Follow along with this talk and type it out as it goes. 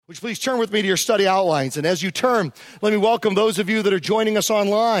Would you please turn with me to your study outlines? And as you turn, let me welcome those of you that are joining us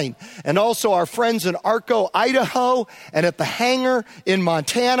online, and also our friends in Arco, Idaho, and at the Hangar in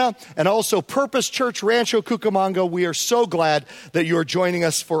Montana, and also Purpose Church, Rancho Cucamonga. We are so glad that you are joining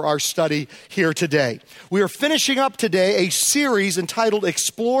us for our study here today. We are finishing up today a series entitled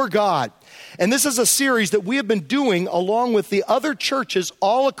Explore God. And this is a series that we have been doing along with the other churches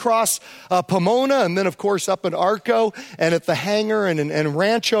all across Pomona, and then, of course, up in Arco and at the Hangar and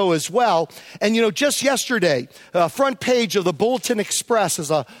Rancho as well. And, just yesterday, front page of the Bulletin Express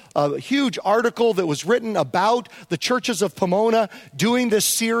is a huge article that was written about the churches of Pomona doing this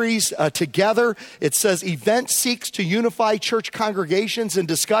series together. It says, "Event seeks to unify church congregations and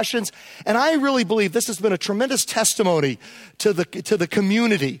discussions." And I really believe this has been a tremendous testimony to the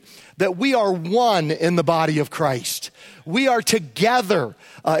community, that we are one in the body of Christ. We are together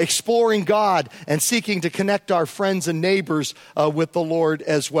exploring God and seeking to connect our friends and neighbors with the Lord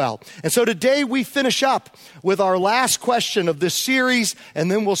as well. And so today we finish up with our last question of this series,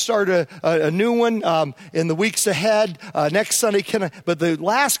 and then we'll start a new one in the weeks ahead, next Sunday. But the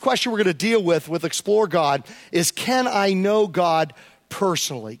last question we're going to deal with Explore God is, can I know God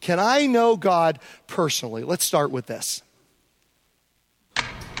personally? Can I know God personally? Let's start with this.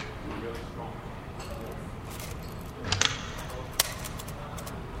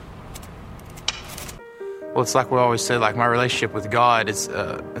 Well, it's like we always say, my relationship with God is,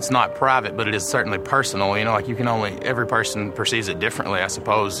 it's not private, but it is certainly personal. Every person perceives it differently, I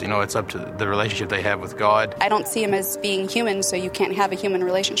suppose. It's up to the relationship they have with God. I don't see him as being human, so you can't have a human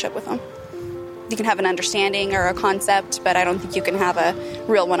relationship with him. You can have an understanding or a concept, but I don't think you can have a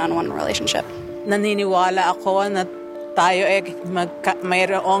real one-on-one relationship. Naniniwala ako na tayo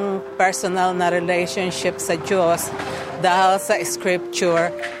mayroong personal na relationship sa Diyos dahil sa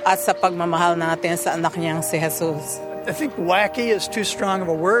Scripture at sa pagmamahal natin sa anak niyang si Jesus. I think wacky is too strong of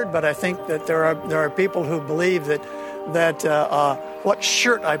a word, but I think that there are people who believe that what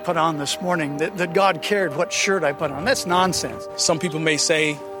shirt I put on this morning, that God cared what shirt I put on. That's nonsense. Some people may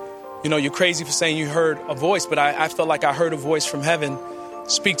say, you're crazy for saying you heard a voice, but I felt like I heard a voice from heaven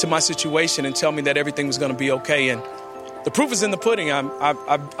speak to my situation and tell me that everything was going to be okay. And the proof is in the pudding.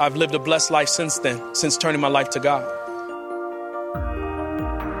 I've lived a blessed life since then, since turning my life to God.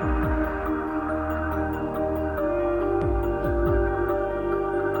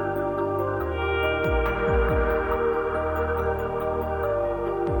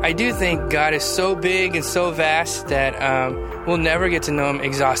 I do think God is so big and so vast that we'll never get to know him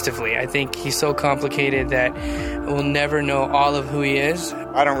exhaustively. I think he's so complicated that we'll never know all of who he is.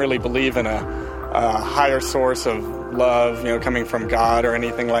 I don't really believe in a higher source of love, coming from God or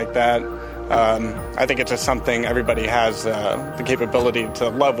anything like that. I think it's just something everybody has the capability to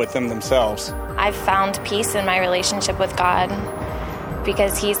love within themselves. I've found peace in my relationship with God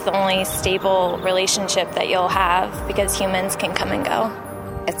because he's the only stable relationship that you'll have, because humans can come and go.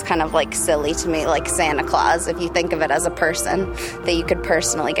 It's kind of silly to me, like Santa Claus, if you think of it as a person that you could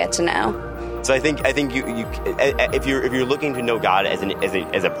personally get to know. So I think you if you're looking to know God as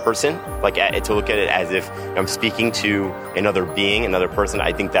a person, to look at it as if I'm speaking to another being, another person,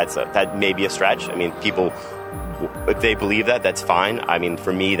 I think that may be a stretch. I mean, people, if they believe that, that's fine. I mean,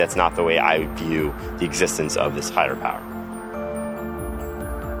 for me, that's not the way I view the existence of this higher power.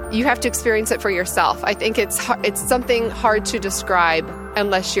 You have to experience it for yourself. I think it's something hard to describe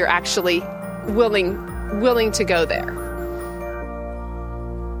unless you're actually willing to go there.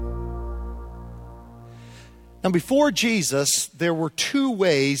 Now, before Jesus, there were two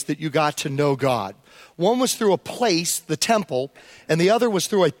ways that you got to know God. One was through a place, the temple, and the other was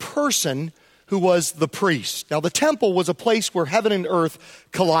through a person who was the priest. Now, the temple was a place where heaven and earth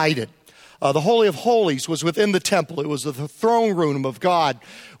collided. The Holy of Holies was within the temple. It was the throne room of God.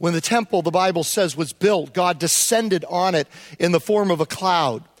 When the temple, the Bible says, was built, God descended on it in the form of a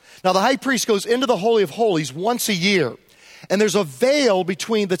cloud. Now, the high priest goes into the Holy of Holies once a year. And there's a veil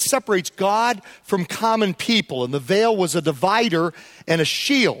that separates God from common people. And the veil was a divider and a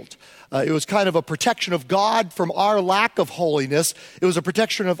shield. It was kind of a protection of God from our lack of holiness. It was a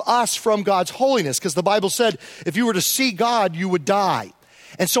protection of us from God's holiness. Because the Bible said, if you were to see God, you would die.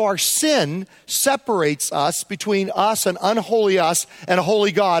 And so our sin separates us between us and unholy us and a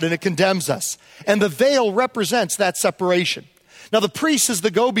holy God, and it condemns us. And the veil represents that separation. Now, the priest is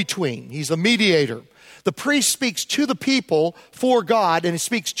the go-between. He's the mediator. The priest speaks to the people for God, and he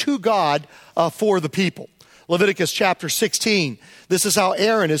speaks to God for the people. Leviticus chapter 16. This is how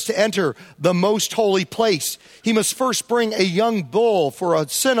Aaron is to enter the most holy place. He must first bring a young bull for a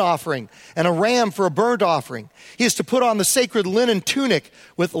sin offering and a ram for a burnt offering. He is to put on the sacred linen tunic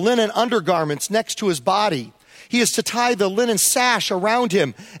with linen undergarments next to his body. He is to tie the linen sash around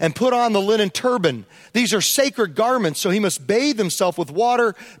him and put on the linen turban. These are sacred garments, so he must bathe himself with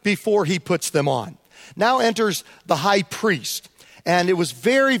water before he puts them on. Now enters the high priest. And it was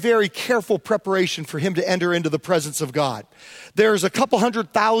very, very careful preparation for him to enter into the presence of God. There's a couple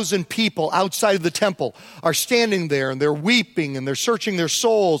 100,000 people outside of the temple are standing there, and they're weeping, and they're searching their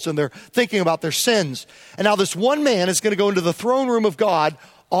souls, and they're thinking about their sins. And now this one man is going to go into the throne room of God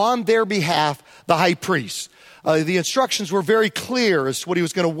on their behalf, the high priest. The instructions were very clear as to what he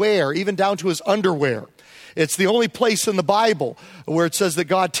was going to wear, even down to his underwear. It's the only place in the Bible where it says that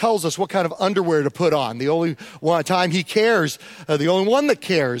God tells us what kind of underwear to put on. The only one time he cares, the only one that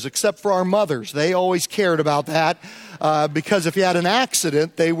cares, except for our mothers. They always cared about that because if you had an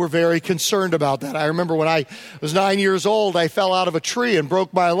accident, they were very concerned about that. I remember when I was 9 years old, I fell out of a tree and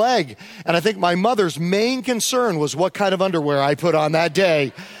broke my leg. And I think my mother's main concern was what kind of underwear I put on that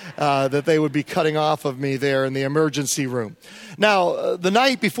day. That they would be cutting off of me there in the emergency room. Now, the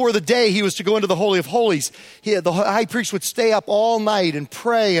night before the day he was to go into the Holy of Holies, the high priest would stay up all night and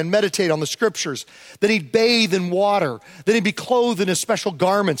pray and meditate on the scriptures. Then he'd bathe in water. Then he'd be clothed in his special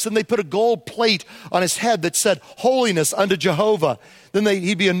garments. Then they put a gold plate on his head that said, "Holiness unto Jehovah." Then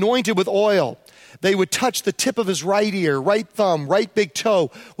he'd be anointed with oil. They would touch the tip of his right ear, right thumb, right big toe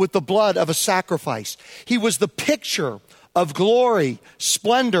with the blood of a sacrifice. He was the picture of glory,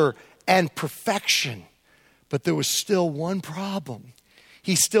 splendor, and perfection. But there was still one problem.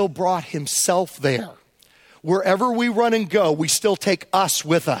 He still brought himself there. Wherever we run and go, we still take us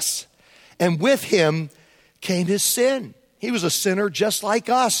with us. And with him came his sin. He was a sinner just like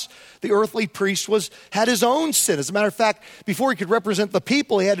us. The earthly priest had his own sin. As a matter of fact, before he could represent the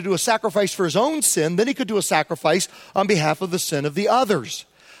people, he had to do a sacrifice for his own sin. Then he could do a sacrifice on behalf of the sin of the others.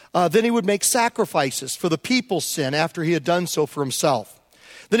 Then he would make sacrifices for the people's sin after he had done so for himself.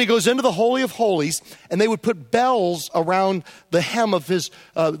 Then he goes into the Holy of Holies, and they would put bells around the hem of his,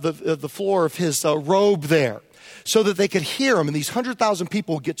 the floor of his robe there, so that they could hear him. And these 100,000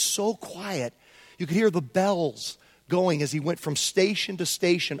 people would get so quiet, you could hear the bells going as he went from station to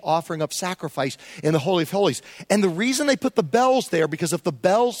station offering up sacrifice in the Holy of Holies. And the reason they put the bells there, because if the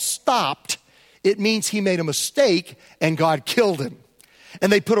bells stopped, it means he made a mistake and God killed him. And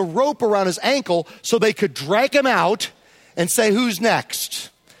they put a rope around his ankle so they could drag him out and say, "Who's next?"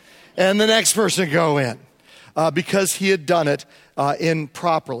 And the next person go in because he had done it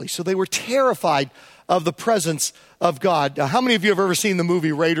improperly. So they were terrified of the presence of God. How many of you have ever seen the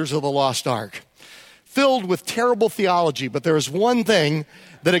movie Raiders of the Lost Ark? Filled with terrible theology, but there is one thing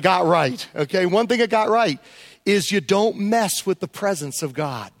that it got right, okay? One thing it got right is you don't mess with the presence of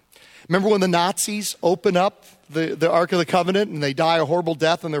God. Remember when the Nazis open up the Ark of the Covenant and they die a horrible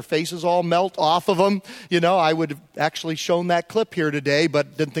death and their faces all melt off of them? You know, I would have actually shown that clip here today,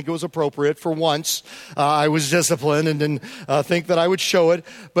 but didn't think it was appropriate for once. I was disciplined and didn't think that I would show it,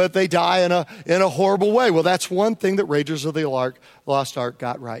 but they die in a horrible way. Well, that's one thing that Raiders of the Lost Ark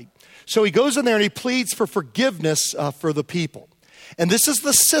got right. So he goes in there and he pleads for forgiveness for the people. And this is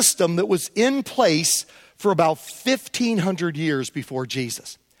the system that was in place for about 1,500 years before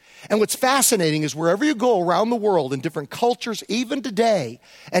Jesus. And what's fascinating is wherever you go around the world in different cultures, even today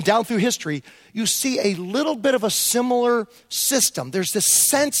and down through history, you see a little bit of a similar system. There's this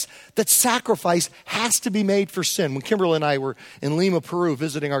sense that sacrifice has to be made for sin. When Kimberly and I were in Lima, Peru,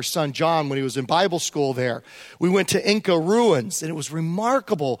 visiting our son John when he was in Bible school there, we went to Inca ruins, and it was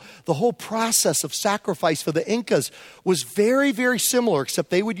remarkable. The whole process of sacrifice for the Incas was very, very similar, except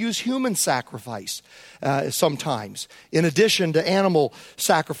they would use human sacrifice sometimes, in addition to animal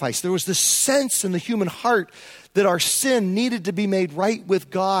sacrifice. There was this sense in the human heart that our sin needed to be made right with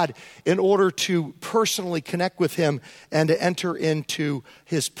God in order to personally connect with him and to enter into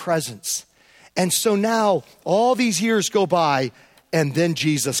his presence. And so now all these years go by and then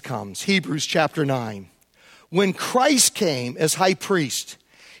Jesus comes. Hebrews chapter 9. When Christ came as high priest,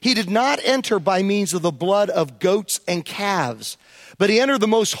 he did not enter by means of the blood of goats and calves, but he entered the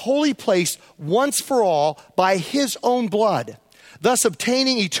most holy place once for all by his own blood, thus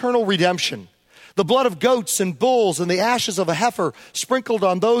obtaining eternal redemption. The blood of goats and bulls and the ashes of a heifer sprinkled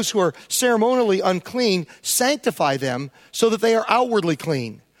on those who are ceremonially unclean sanctify them so that they are outwardly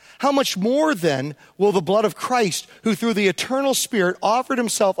clean. How much more then will the blood of Christ, who through the eternal Spirit offered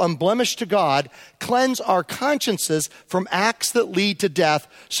himself unblemished to God, cleanse our consciences from acts that lead to death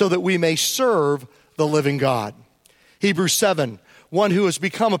so that we may serve the living God? Hebrews 7, one who has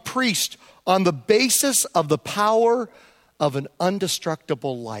become a priest on the basis of the power of an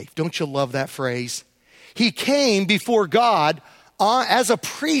indestructible life. Don't you love that phrase? He came before God as a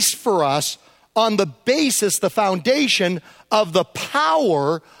priest for us on the basis, the foundation of the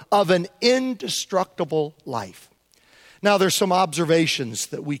power of an indestructible life. Now, there's some observations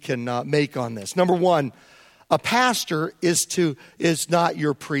that we can make on this. Number one, a pastor is not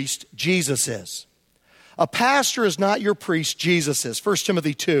your priest, Jesus is. A pastor is not your priest, Jesus is. 1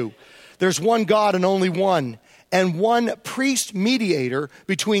 Timothy 2, there's one God and only one, and one priest mediator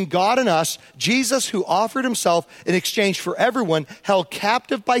between God and us, Jesus, who offered himself in exchange for everyone held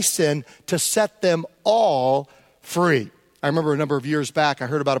captive by sin to set them all free. I remember a number of years back, I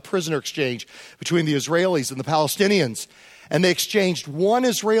heard about a prisoner exchange between the Israelis and the Palestinians. And they exchanged one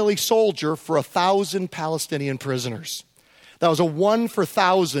Israeli soldier for 1,000 Palestinian prisoners. That was a 1 for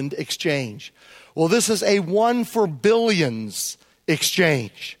 1,000 exchange. Well, this is a 1 for billions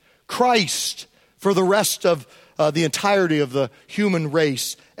exchange. Christ for the rest of the entirety of the human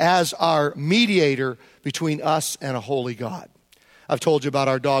race as our mediator between us and a holy God. I've told you about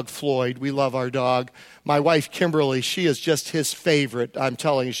our dog, Floyd. We love our dog. My wife, Kimberly, she is just his favorite. I'm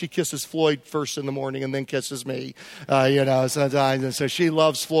telling you, she kisses Floyd first in the morning and then kisses me, sometimes. And so she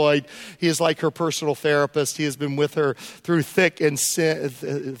loves Floyd. He is like her personal therapist. He has been with her through thick and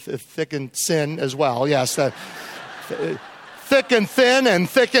sin as well. Yes, thick and thin and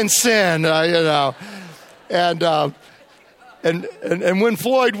thick and sin, And when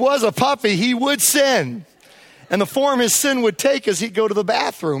Floyd was a puppy, he would sin. And the form his sin would take is he'd go to the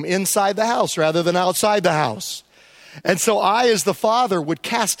bathroom inside the house rather than outside the house. And so I, as the father, would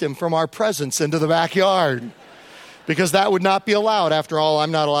cast him from our presence into the backyard because that would not be allowed. After all, I'm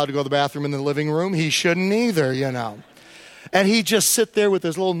not allowed to go to the bathroom in the living room. He shouldn't either, And he'd just sit there with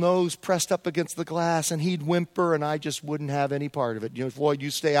his little nose pressed up against the glass, and he'd whimper, and I just wouldn't have any part of it. Floyd,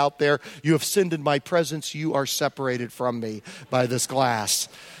 you stay out there. You have sinned in my presence. You are separated from me by this glass,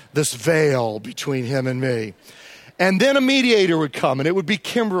 this veil between him and me. And then a mediator would come, and it would be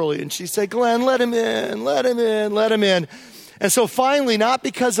Kimberly, and she'd say, Glenn, let him in, let him in, let him in. And so finally, not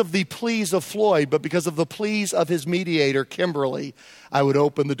because of the pleas of Floyd, but because of the pleas of his mediator, Kimberly, I would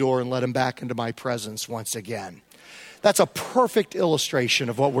open the door and let him back into my presence once again. That's a perfect illustration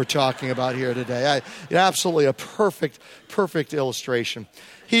of what we're talking about here today. Absolutely a perfect illustration.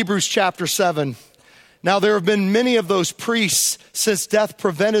 Hebrews chapter 7. Now there have been many of those priests since death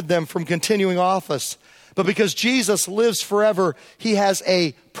prevented them from continuing office. But because Jesus lives forever, he has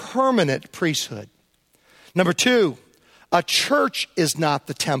a permanent priesthood. Number 2, a church is not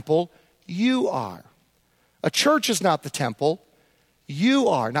the temple, you are. A church is not the temple, you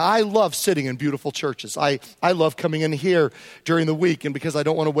are. Now, I love sitting in beautiful churches. I love coming in here during the week, and because I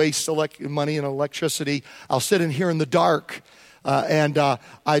don't want to waste money and electricity, I'll sit in here in the dark. And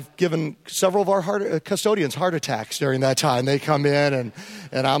I've given several of our custodians heart attacks during that time. They come in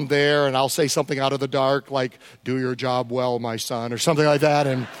and I'm there and I'll say something out of the dark like, do your job well, my son, or something like that.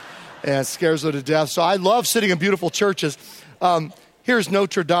 And it scares them to death. So I love sitting in beautiful churches. Here's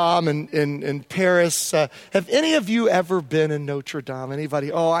Notre Dame in Paris. Have any of you ever been in Notre Dame?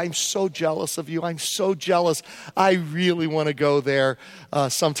 Anybody? Oh, I'm so jealous of you. I'm so jealous. I really want to go there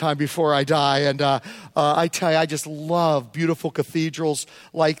sometime before I die. And I tell you, I just love beautiful cathedrals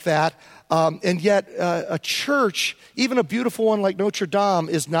like that. And yet a church, even a beautiful one like Notre Dame,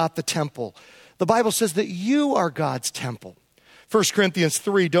 is not the temple. The Bible says that you are God's temple. 1 Corinthians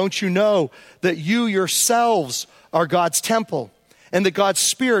 3, don't you know that you yourselves are God's temple? And that God's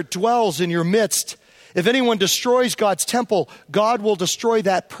Spirit dwells in your midst. If anyone destroys God's temple, God will destroy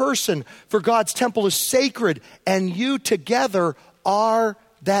that person, for God's temple is sacred, and you together are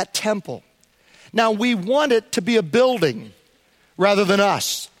that temple. Now, we want it to be a building rather than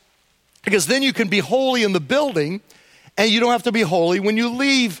us, because then you can be holy in the building, and you don't have to be holy when you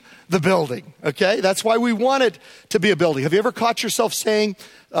leave the building, okay? That's why we want it to be a building. Have you ever caught yourself saying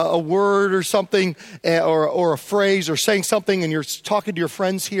a word or something or a phrase or saying something and you're talking to your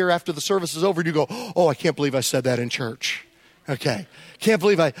friends here after the service is over and you go, oh, I can't believe I said that in church. Okay, can't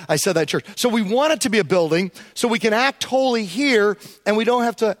believe I said that in church. So we want it to be a building so we can act holy here and we don't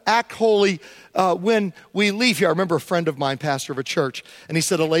have to act holy when we leave here. I remember a friend of mine, pastor of a church, and he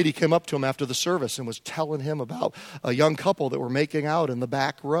said a lady came up to him after the service and was telling him about a young couple that were making out in the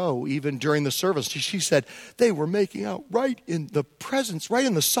back row even during the service. She said they were making out right in the presence, right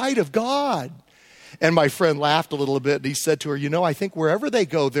in the sight of God. And my friend laughed a little bit and he said to her, I think wherever they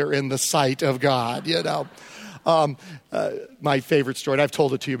go, they're in the sight of God, My favorite story, and I've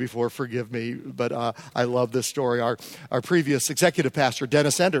told it to you before, forgive me, but I love this story. Our previous executive pastor,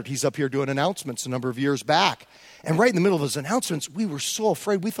 Dennis Endert, he's up here doing announcements a number of years back. And right in the middle of his announcements, we were so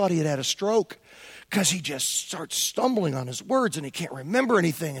afraid. We thought he had had a stroke because he just starts stumbling on his words and he can't remember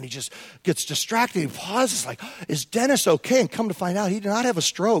anything and he just gets distracted. He pauses like, is Dennis okay? And come to find out, he did not have a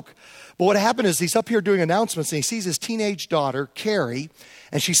stroke. But what happened is he's up here doing announcements and he sees his teenage daughter, Carrie,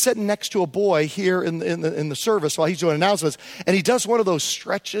 and she's sitting next to a boy here in the service while he's doing announcements. And he does one of those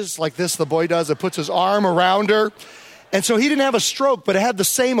stretches like this, the boy does, and puts his arm around her. And so he didn't have a stroke, but it had the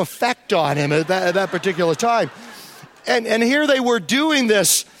same effect on him at that particular time. And here they were doing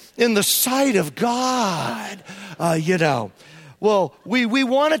this in the sight of God, Well, we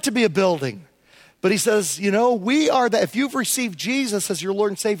want it to be a building. But he says, we are that. If you've received Jesus as your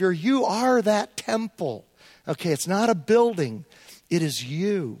Lord and Savior, you are that temple. Okay, it's not a building. It is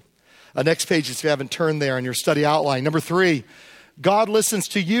you. Next page, if you haven't turned there on your study outline. Number 3, God listens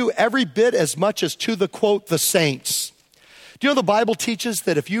to you every bit as much as to the, quote, the saints. Do you know the Bible teaches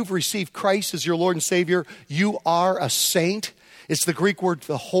that if you've received Christ as your Lord and Savior, you are a saint? It's the Greek word,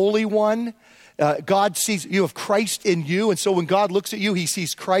 the Holy One. God sees, you have Christ in you. And so when God looks at you, he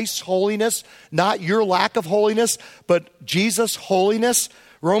sees Christ's holiness, not your lack of holiness, but Jesus' holiness.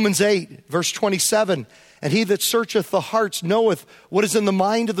 Romans 8, verse 27. And he that searcheth the hearts knoweth what is in the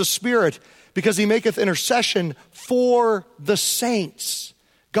mind of the Spirit, because he maketh intercession for the saints,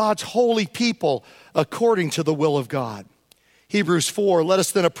 God's holy people, according to the will of God. Hebrews 4, let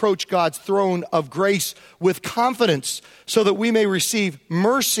us then approach God's throne of grace with confidence so that we may receive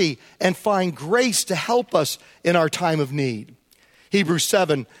mercy and find grace to help us in our time of need. Hebrews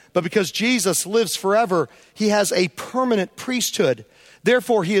 7, but because Jesus lives forever, he has a permanent priesthood.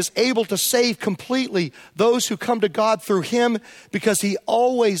 Therefore, he is able to save completely those who come to God through him because he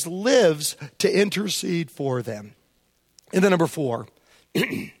always lives to intercede for them. And then number 4,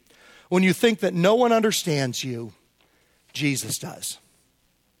 when you think that no one understands you, Jesus does.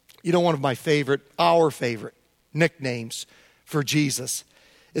 One of our favorite nicknames for Jesus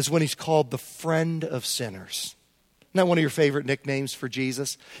is when he's called the friend of sinners. Isn't that one of your favorite nicknames for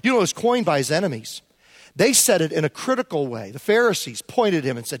Jesus? It was coined by his enemies. They said it in a critical way. The Pharisees pointed at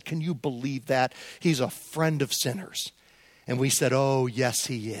him and said, can you believe that? He's a friend of sinners. And we said, oh, yes,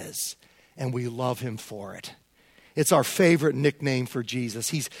 he is. And we love him for it. It's our favorite nickname for Jesus.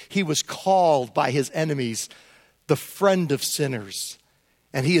 He was called by his enemies the friend of sinners.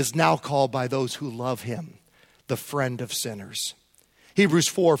 And he is now called by those who love him the friend of sinners. Hebrews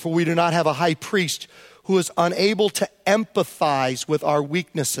 4, for we do not have a high priest who is unable to empathize with our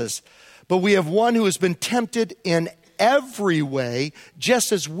weaknesses, but we have one who has been tempted in every way,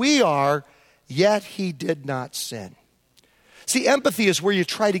 just as we are, yet he did not sin. See, empathy is where you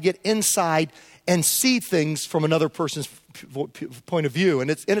try to get inside and see things from another person's point of view.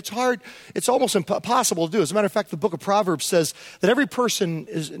 And it's hard, it's almost impossible to do. As a matter of fact, the book of Proverbs says that every person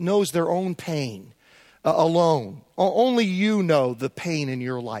knows their own pain alone. Only you know the pain in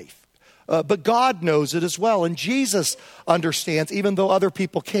your life. But God knows it as well. And Jesus understands, even though other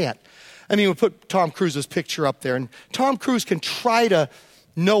people can't. We put Tom Cruise's picture up there. And Tom Cruise can try to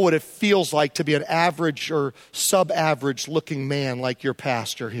know what it feels like to be an average or sub-average looking man like your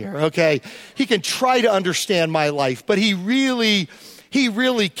pastor here, okay? He can try to understand my life, but he really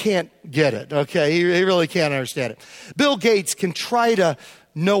can't get it, okay? He really can't understand it. Bill Gates can try to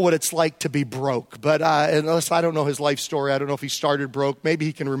know what it's like to be broke, but unless I don't know his life story, I don't know if he started broke. Maybe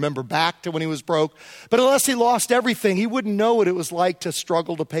he can remember back to when he was broke, but unless he lost everything, he wouldn't know what it was like to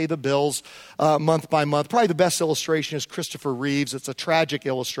struggle to pay the bills month by month. Probably the best illustration is Christopher Reeves. It's a tragic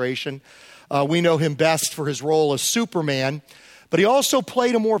illustration. We know him best for his role as Superman, but he also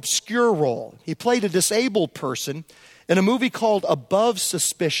played a more obscure role. He played a disabled person in a movie called Above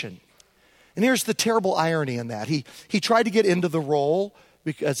Suspicion. And here's the terrible irony in that. He tried to get into the role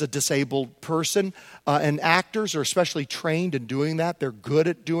as a disabled person, and actors are especially trained in doing that. They're good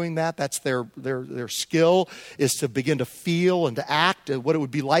at doing that. That's their skill, is to begin to feel and to act what it would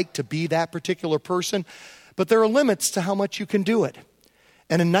be like to be that particular person. But there are limits to how much you can do it.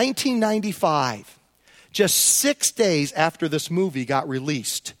 And in 1995, just 6 days after this movie got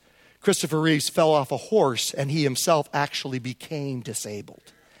released, Christopher Reeves fell off a horse and he himself actually became disabled.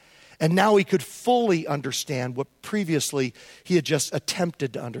 And now he could fully understand what previously he had just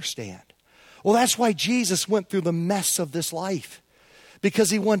attempted to understand. Well, that's why Jesus went through the mess of this life, because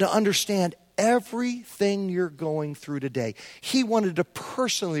he wanted to understand everything you're going through today. He wanted to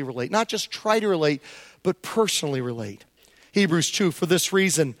personally relate, not just try to relate, but personally relate. Hebrews 2, for this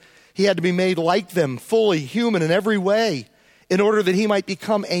reason, he had to be made like them, fully human in every way, in order that he might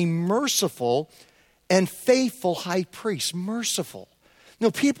become a merciful and faithful high priest. Merciful.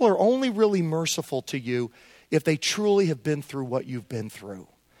 People are only really merciful to you if they truly have been through what you've been through.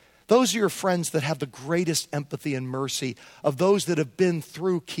 Those are your friends that have the greatest empathy and mercy of those that have been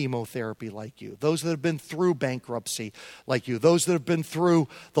through chemotherapy like you, those that have been through bankruptcy like you, those that have been through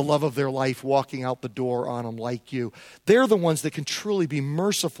the love of their life walking out the door on them like you. They're the ones that can truly be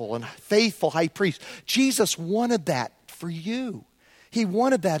merciful and faithful high priest. Jesus wanted that for you. He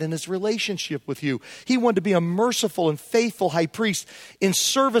wanted that in his relationship with you. He wanted to be a merciful and faithful high priest in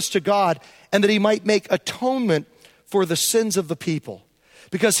service to God, and that he might make atonement for the sins of the people.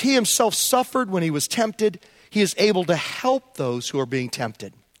 Because he himself suffered when he was tempted, he is able to help those who are being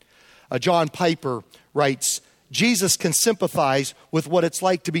tempted. John Piper writes, Jesus can sympathize with what it's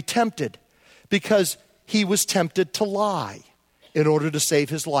like to be tempted because he was tempted to lie in order to save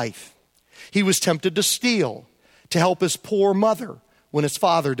his life. He was tempted to steal to help his poor mother when his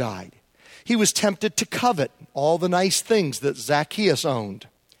father died. He was tempted to covet all the nice things that Zacchaeus owned.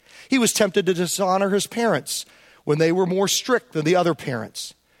 He was tempted to dishonor his parents when they were more strict than the other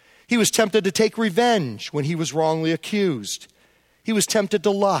parents. He was tempted to take revenge when he was wrongly accused. He was tempted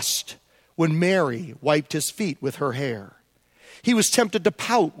to lust when Mary wiped his feet with her hair. He was tempted to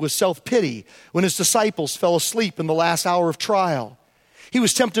pout with self-pity when his disciples fell asleep in the last hour of trial. He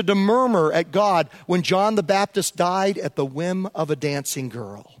was tempted to murmur at God when John the Baptist died at the whim of a dancing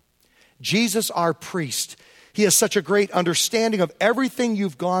girl. Jesus, our priest, he has such a great understanding of everything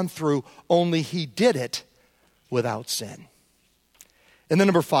you've gone through, only he did it without sin. And then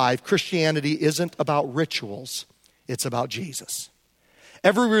number 5, Christianity isn't about rituals, it's about Jesus.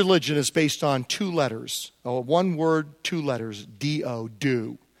 Every religion is based on 2 letters, one word, 2 letters, D-O,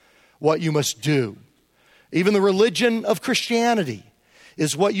 do, what you must do. Even the religion of Christianity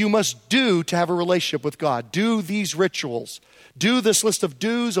is what you must do to have a relationship with God. Do these rituals. Do this list of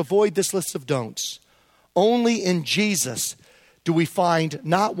do's, avoid this list of don'ts. Only in Jesus do we find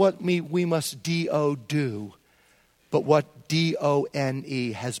not what we must D-O do, but what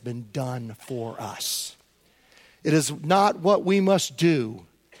D-O-N-E has been done for us. It is not what we must do.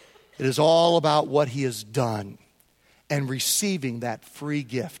 It is all about what he has done and receiving that free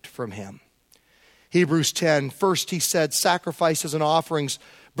gift from him. Hebrews 10, first he said, sacrifices and offerings,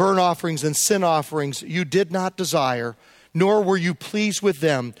 burnt offerings and sin offerings you did not desire, nor were you pleased with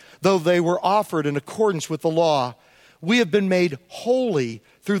them, though they were offered in accordance with the law. We have been made holy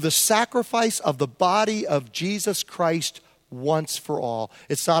through the sacrifice of the body of Jesus Christ once for all.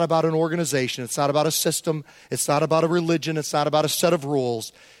 It's not about an organization. It's not about a system. It's not about a religion. It's not about a set of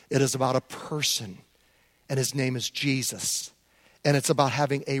rules. It is about a person, and his name is Jesus. And it's about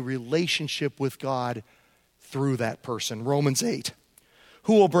having a relationship with God through that person. Romans 8.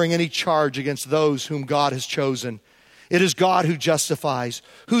 Who will bring any charge against those whom God has chosen? It is God who justifies.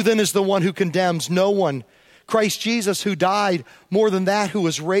 Who then is the one who condemns? No one. Christ Jesus, who died, more than that, who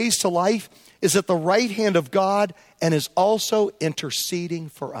was raised to life, is at the right hand of God and is also interceding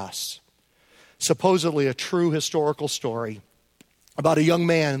for us. Supposedly a true historical story about a young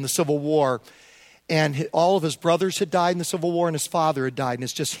man in the Civil War, and all of his brothers had died in the Civil War and his father had died, and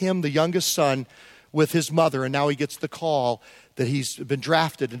it's just him, the youngest son, with his mother, and now he gets the call that he's been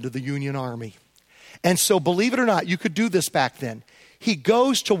drafted into the Union Army. And so, believe it or not, you could do this back then. He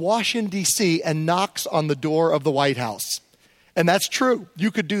goes to Washington, D.C. and knocks on the door of the White House. And that's true.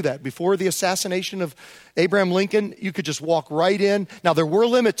 You could do that. Before the assassination of Abraham Lincoln, you could just walk right in. Now, there were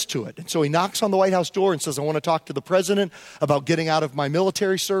limits to it. And so he knocks on the White House door and says, I want to talk to the president about getting out of my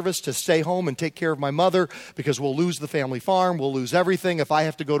military service to stay home and take care of my mother because we'll lose the family farm. We'll lose everything if I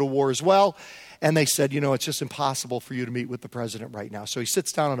have to go to war as well. And they said, it's just impossible for you to meet with the president right now. So he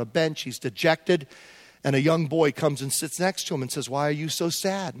sits down on a bench. He's dejected. And a young boy comes and sits next to him and says, why are you so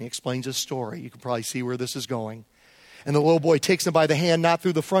sad? And he explains his story. You can probably see where this is going. And the little boy takes him by the hand, not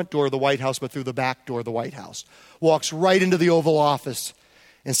through the front door of the White House, but through the back door of the White House. Walks right into the Oval Office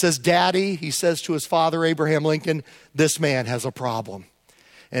and says, Daddy, he says to his father, Abraham Lincoln, this man has a problem.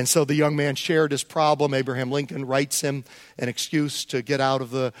 And so the young man shared his problem. Abraham Lincoln writes him an excuse to get out of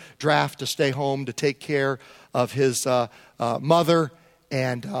the draft, to stay home, to take care of his mother.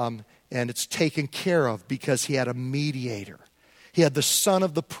 And it's taken care of because he had a mediator. He had the son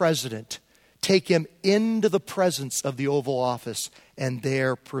of the president take him into the presence of the Oval Office and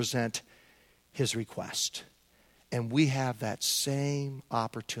there present his request. And we have that same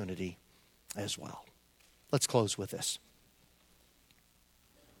opportunity as well. Let's close with this.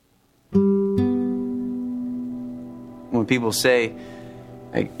 When people say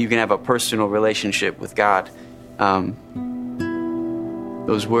you can have a personal relationship with God,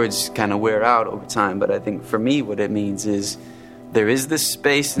 those words kind of wear out over time. But I think for me what it means is there is this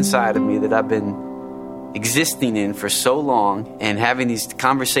space inside of me that I've been existing in for so long and having these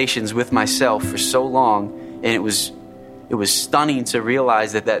conversations with myself for so long, and it was it was stunning to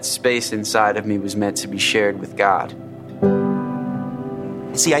realize that that space inside of me was meant to be shared with God.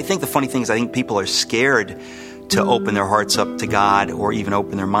 See, I think the funny thing is I think people are scared to open their hearts up to God or even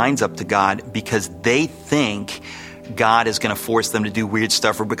open their minds up to God because they think God is going to force them to do weird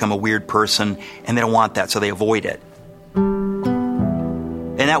stuff or become a weird person, and they don't want that, so they avoid it.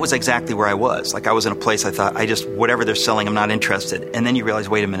 And that was exactly where I was. Like, I was in a place I thought, whatever they're selling, I'm not interested. And then you realize,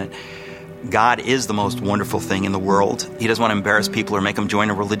 wait a minute, God is the most wonderful thing in the world. He doesn't want to embarrass people or make them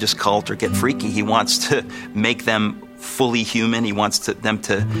join a religious cult or get freaky. He wants to make them fully human. He wants them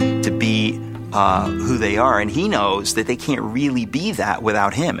to be who they are. And he knows that they can't really be that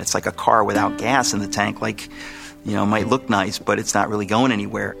without him. It's like a car without gas in the tank. Like, it might look nice, but it's not really going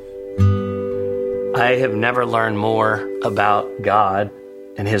anywhere. I have never learned more about God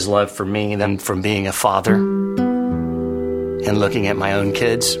and his love for me than from being a father and looking at my own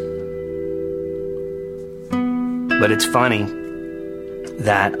kids. But it's funny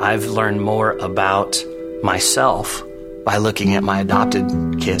that I've learned more about myself by looking at my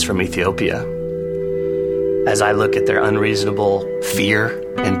adopted kids from Ethiopia. As I look at their unreasonable fear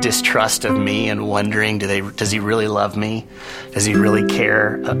and distrust of me and wondering, does he really love me? Does he really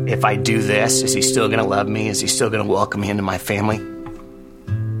care if I do this? Is he still going to love me? Is he still going to welcome me into my family?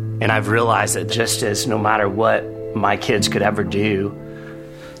 And I've realized that just as no matter what my kids could ever do,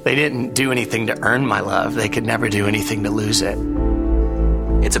 they didn't do anything to earn my love. They could never do anything to lose it.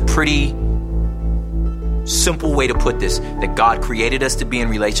 It's a pretty simple way to put this, that God created us to be in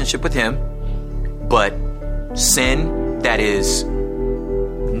relationship with him, but sin that is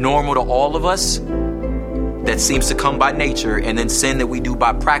normal to all of us, that seems to come by nature, and then sin that we do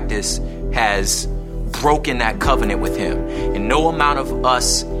by practice has broken that covenant with him. And no amount of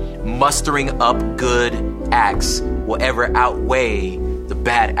us mustering up good acts will ever outweigh the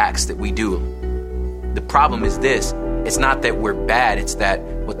bad acts that we do. The problem is this: it's not that we're bad, it's that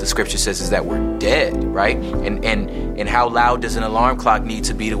what the scripture says is that we're dead, right? And how loud does an alarm clock need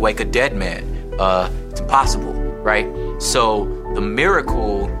to be to wake a dead man? It's impossible, right? So the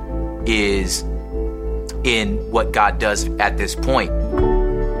miracle is in what God does at this point.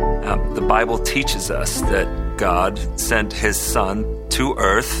 The Bible teaches us that God sent his son to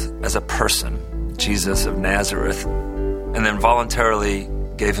earth as a person, Jesus of Nazareth, and then voluntarily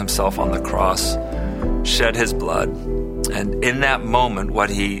gave himself on the cross, shed his blood. And in that moment, what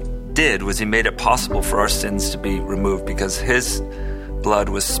he did was he made it possible for our sins to be removed because his blood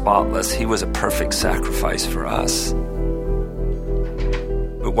was spotless. He was a perfect sacrifice for us.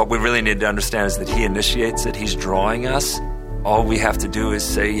 But what we really need to understand is that he initiates it. He's drawing us. All we have to do is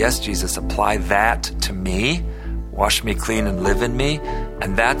say, yes, Jesus, apply that to me. Wash me clean and live in me.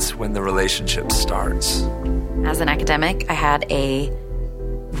 And that's when the relationship starts. As an academic, I had a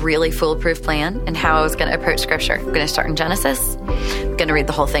really foolproof plan in how I was going to approach Scripture. I'm going to start in Genesis. I'm going to read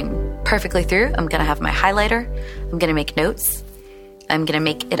the whole thing perfectly through. I'm going to have my highlighter. I'm going to make notes. I'm going to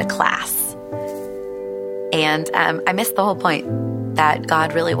make it a class. And I missed the whole point that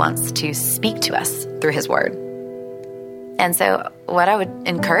God really wants to speak to us through his word. And so what I would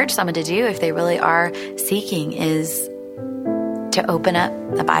encourage someone to do if they really are seeking is to open up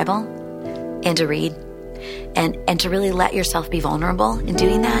the Bible and to read and to really let yourself be vulnerable in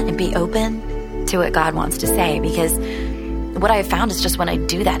doing that and be open to what God wants to say. Because what I have found is just when I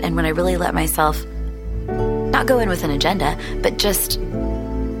do that and when I really let myself not go in with an agenda, but just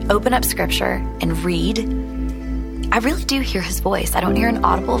open up Scripture and read, I really do hear his voice. I don't hear an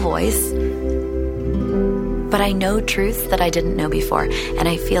audible voice, but I know truths that I didn't know before, and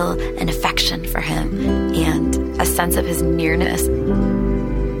I feel an affection for him and a sense of his nearness.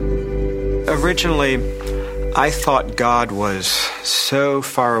 Originally, I thought God was so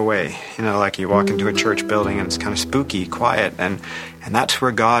far away. Like you walk into a church building and it's kind of spooky, quiet, and that's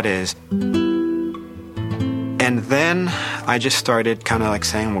where God is. And then I just started kind of like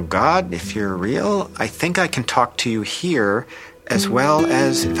saying, well, God, if you're real, I think I can talk to you here as well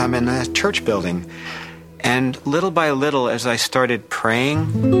as if I'm in a church building. And little by little, as I started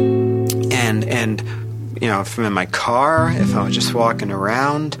praying and if I'm in my car, if I was just walking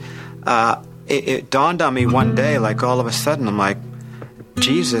around, it dawned on me one day, like all of a sudden, I'm like,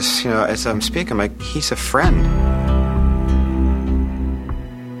 Jesus, as I'm speaking, I'm like, he's a friend.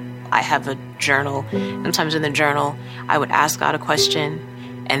 I have a journal. Sometimes in the journal, I would ask God a question,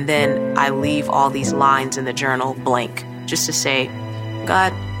 and then I leave all these lines in the journal blank, just to say,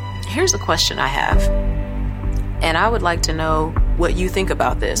 God, here's a question I have. And I would like to know what you think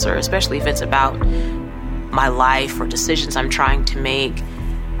about this, or especially if it's about my life or decisions I'm trying to make.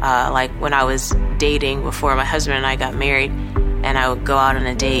 Like when I was dating before my husband and I got married, and I would go out on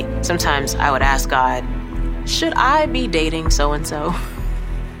a date, sometimes I would ask God, should I be dating so-and-so?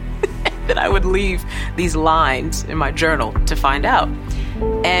 That I would leave these lines in my journal to find out.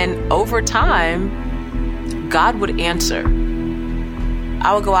 And over time, God would answer.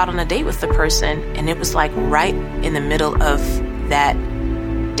 I would go out on a date with the person, and it was like right in the middle of that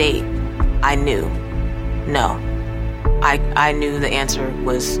date, I knew, no. I knew the answer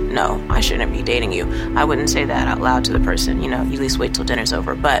was no, I shouldn't be dating you. I wouldn't say that out loud to the person, you at least wait till dinner's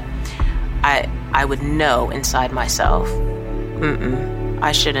over. But I would know inside myself,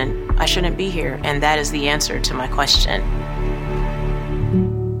 I shouldn't be here. And that is the answer to my question.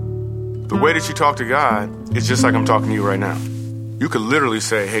 The way that you talk to God is just like I'm talking to you right now. You could literally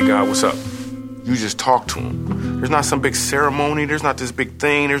say, hey, God, what's up? You just talk to him. There's not some big ceremony. There's not this big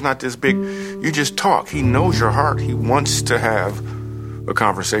thing. There's not this big... You just talk. He knows your heart. He wants to have a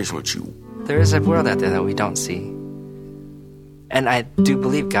conversation with you. There is a world out there that we don't see. And I do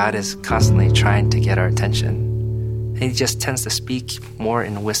believe God is constantly trying to get our attention. He just tends to speak more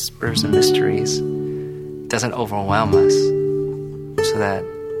in whispers and mysteries. Doesn't overwhelm us so that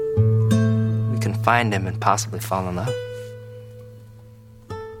we can find him and possibly fall in love.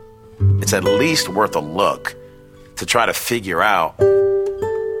 It's at least worth a look to try to figure out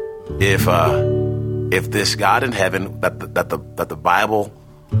if this God in heaven that the Bible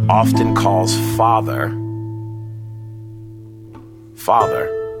often calls Father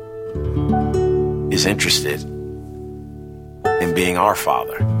is interested in being our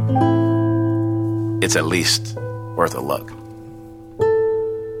Father. It's at least worth a look.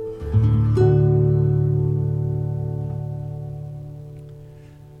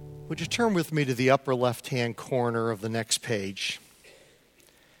 Would you turn with me to the upper left-hand corner of the next page?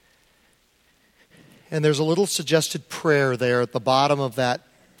 And there's a little suggested prayer there at the bottom of that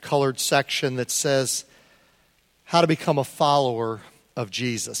colored section that says how to become a follower of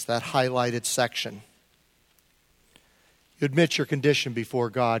Jesus, that highlighted section. You admit your condition before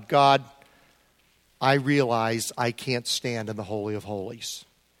God. God, I realize I can't stand in the Holy of Holies.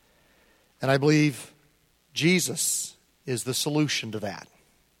 And I believe Jesus is the solution to that.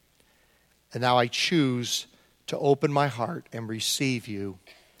 And now I choose to open my heart and receive you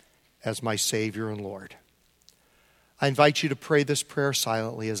as my Savior and Lord. I invite you to pray this prayer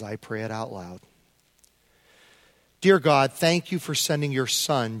silently as I pray it out loud. Dear God, thank you for sending your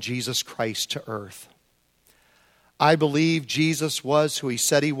Son, Jesus Christ, to earth. I believe Jesus was who he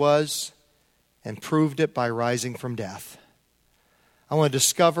said he was and proved it by rising from death. I want to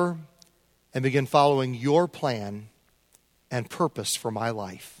discover and begin following your plan and purpose for my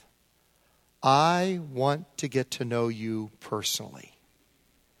life. I want to get to know you personally.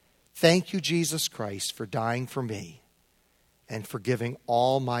 Thank you, Jesus Christ, for dying for me and forgiving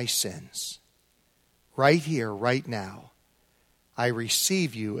all my sins. Right here, right now, I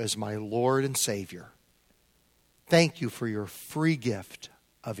receive you as my Lord and Savior. Thank you for your free gift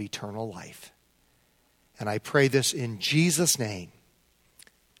of eternal life. And I pray this in Jesus' name.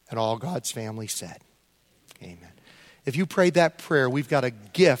 And all God's family said, amen. If you prayed that prayer, we've got a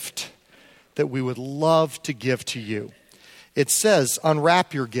gift that we would love to give to you. It says,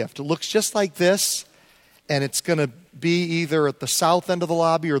 unwrap your gift. It looks just like this, and it's going to be either at the south end of the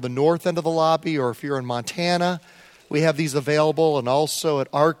lobby or the north end of the lobby, or if you're in Montana, we have these available, and also at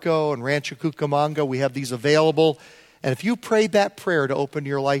Arco and Rancho Cucamonga, we have these available. And if you prayed that prayer to open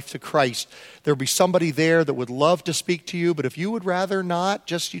your life to Christ, there'll be somebody there that would love to speak to you, but if you would rather not,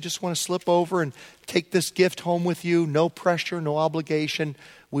 you just want to slip over and take this gift home with you, no pressure, no obligation,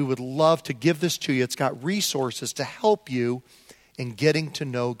 we would love to give this to you. It's got resources to help you in getting to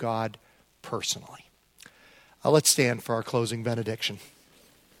know God personally. Let's stand for our closing benediction.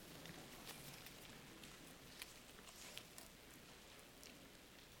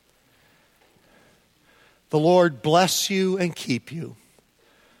 The Lord bless you and keep you.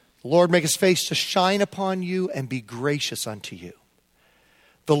 The Lord make his face to shine upon you and be gracious unto you.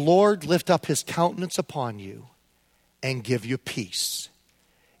 The Lord lift up his countenance upon you and give you peace.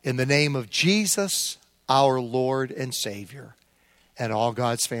 In the name of Jesus, our Lord and Savior. And all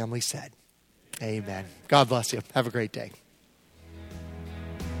God's family said, amen. God bless you. Have a great day.